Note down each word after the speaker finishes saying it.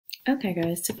Okay,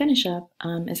 guys, to finish up,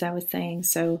 as I was saying,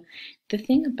 so the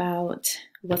thing about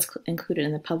what's included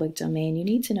in the public domain, you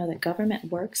need to know that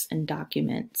government works and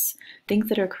documents, things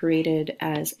that are created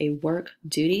as a work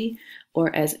duty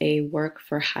or as a work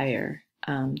for hire,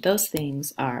 those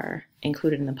things are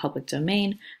included in the public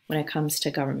domain when it comes to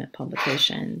government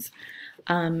publications.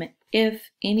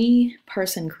 If any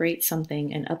person creates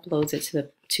something and uploads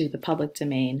it to the public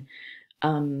domain,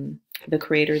 the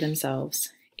creator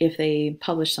themselves, if they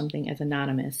publish something as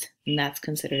anonymous, and that's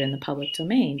considered in the public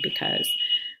domain because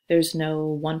there's no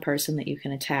one person that you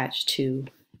can attach to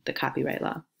the copyright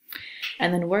law.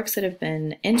 And then works that have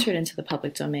been entered into the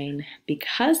public domain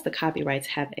because the copyrights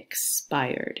have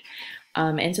expired.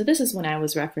 And so this is when I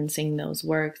was referencing those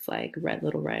works like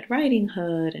Little Red Riding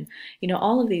Hood and,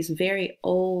 all of these very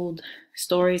old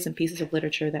stories and pieces of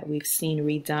literature that we've seen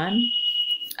redone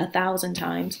 1,000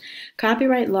 times.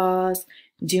 Copyright laws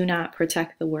do not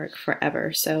protect the work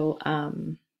forever. So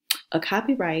a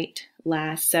copyright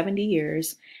lasts 70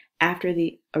 years after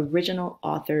the original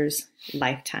author's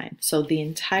lifetime. So the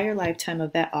entire lifetime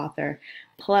of that author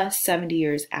plus 70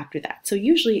 years after that. So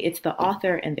usually it's the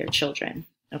author and their children,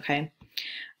 okay?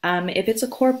 If it's a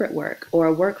corporate work or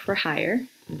a work for hire,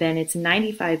 then it's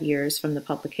 95 years from the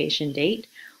publication date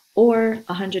or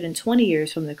 120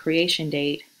 years from the creation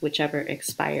date, whichever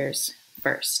expires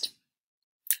first.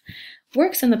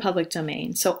 Works in the public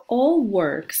domain. So all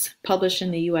works published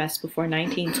in the US before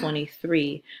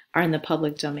 1923 are in the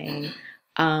public domain.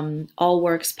 All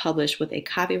works published with a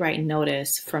copyright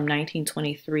notice from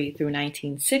 1923 through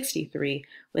 1963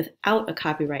 without a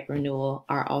copyright renewal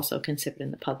are also considered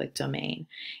in the public domain.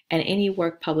 And any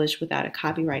work published without a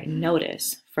copyright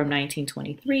notice from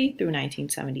 1923 through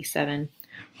 1977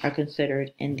 are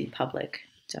considered in the public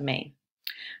domain.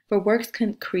 For works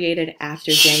created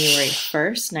after January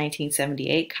 1st,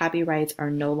 1978, copyrights are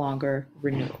no longer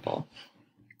renewable.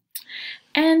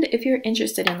 And if you're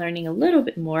interested in learning a little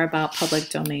bit more about public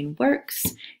domain works,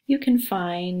 you can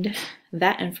find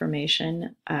that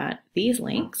information at these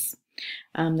links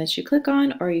that you click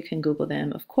on, or you can Google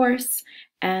them, of course.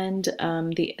 And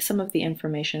some of the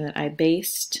information that I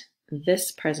based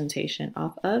this presentation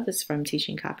off of is from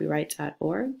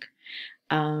teachingcopyright.org.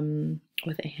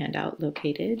 With a handout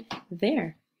located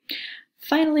there.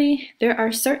 Finally, there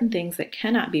are certain things that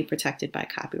cannot be protected by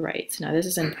copyrights. Now, this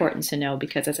is important to know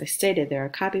because, as I stated, there are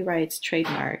copyrights,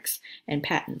 trademarks, and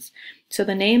patents. So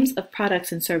the names of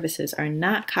products and services are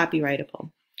not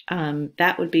copyrightable.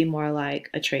 That would be more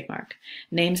like a trademark.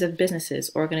 Names of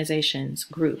businesses, organizations,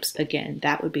 groups, again,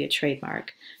 that would be a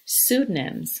trademark.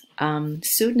 Pseudonyms.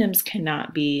 Pseudonyms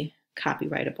cannot be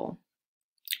copyrightable.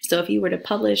 So if you were to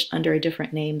publish under a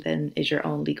different name than is your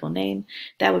own legal name,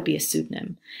 that would be a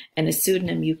pseudonym. And a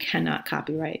pseudonym you cannot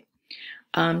copyright.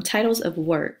 Titles of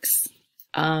works.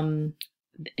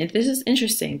 This is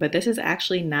interesting, but this is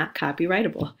actually not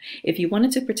copyrightable. If you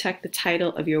wanted to protect the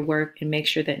title of your work and make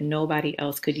sure that nobody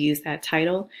else could use that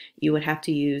title, you would have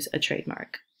to use a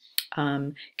trademark.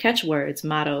 Catchwords,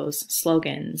 mottos,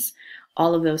 slogans,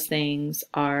 all of those things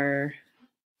are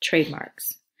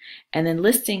trademarks. And then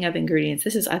listing of ingredients.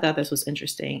 I thought this was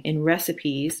interesting. In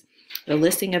recipes, the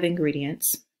listing of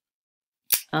ingredients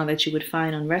that you would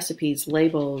find on recipes,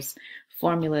 labels,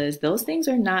 formulas, those things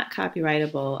are not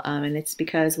copyrightable. And it's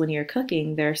because when you're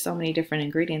cooking, there are so many different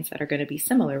ingredients that are going to be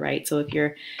similar, right? So if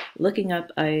you're looking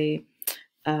up a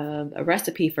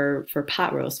recipe for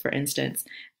pot roast, for instance,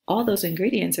 all those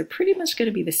ingredients are pretty much going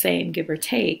to be the same, give or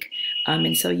take.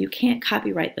 And so you can't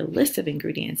copyright the list of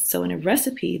ingredients. So in a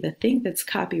recipe, the thing that's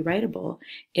copyrightable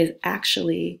is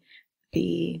actually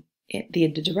the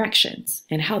directions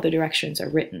and how the directions are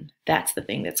written. That's the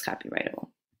thing that's copyrightable.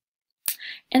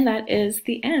 And that is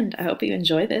the end. I hope you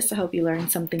enjoy this. I hope you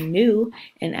learned something new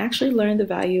and actually learn the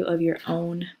value of your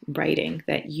own writing,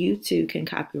 that you too can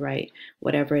copyright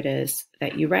whatever it is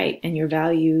that you write, and your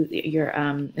your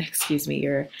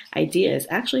ideas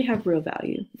actually have real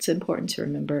value. It's important to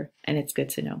remember, and it's good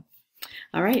to know.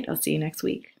 All right, I'll see you next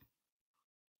week.